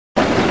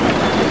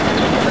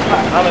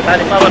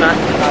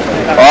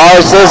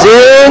Horses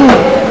in.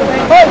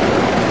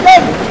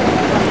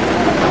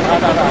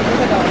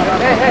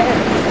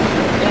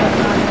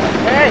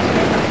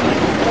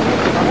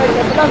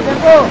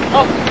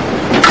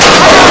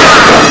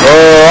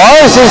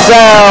 Horses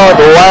out.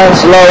 One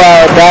slow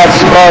out. That's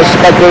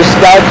Prospector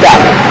Scout.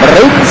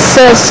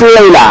 Princess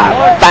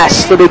Leila.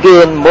 Pass to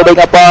begin. Moving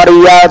a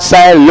party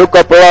outside. Look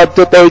up Love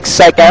to take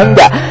second.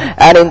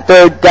 And in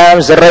third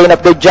comes Reign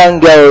of the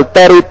Jungle.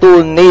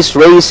 32 is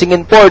racing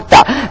in fourth.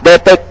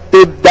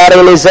 Detective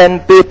Daryl is in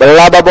fifth.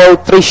 Lovable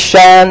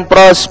Trishan.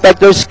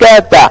 Prospector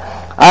Scout.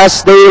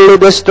 As they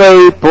lead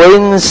astray,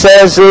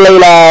 Princess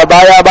Leila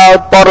by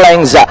about 4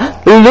 lengths.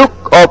 Look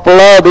of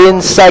Love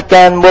in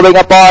second, moving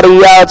a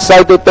party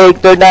outside to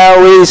take turn now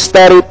is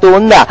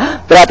 32.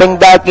 Dropping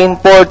back in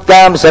fourth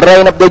comes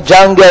Reign of the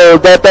Jungle,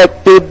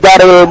 Detective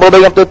Daryl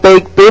moving up to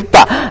take fifth.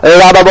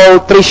 Lovable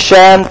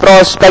Trishan,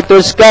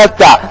 Prospector Scout.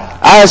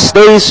 As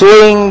they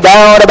swing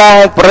down the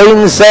back,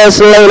 Princess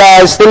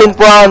Leila still in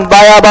front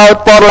by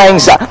about 4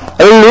 lengths.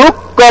 Look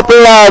of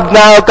Love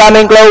now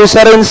coming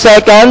closer in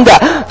second,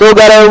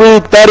 together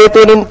with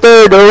 32 in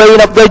third. Reign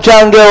of the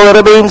Jungle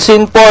remains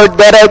in fourth.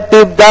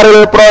 Detective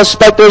Daryl,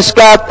 Prospector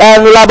Scout,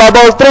 and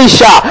Lovable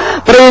Trisha.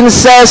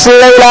 Princess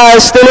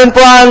Leila still in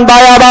front by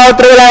about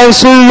 3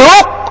 lengths.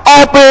 Look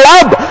of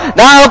Love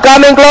now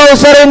coming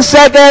closer in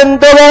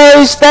second, together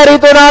is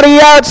 32 on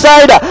the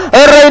outside.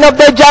 Reign of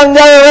the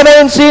Jungle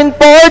remains in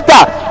fourth.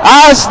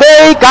 As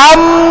they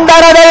come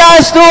down to the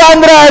last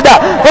 200,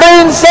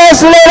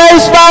 Princess Leila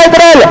is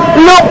final.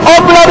 Look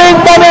of Love in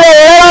the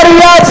middle. On the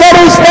outside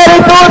is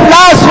 32.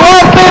 Last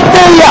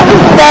 150.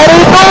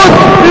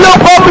 32.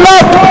 Look of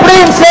Love.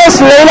 Princess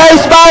Leila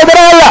is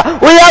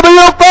final. We have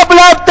Look of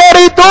Love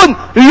 32.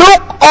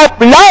 Look of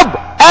Love.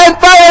 And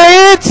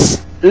finally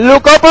it's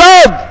Look of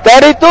Love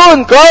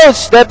 32.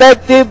 Close.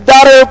 Detective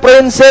Daryl,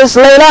 Princess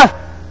Leila.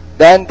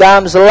 Then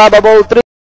comes Lovable 3.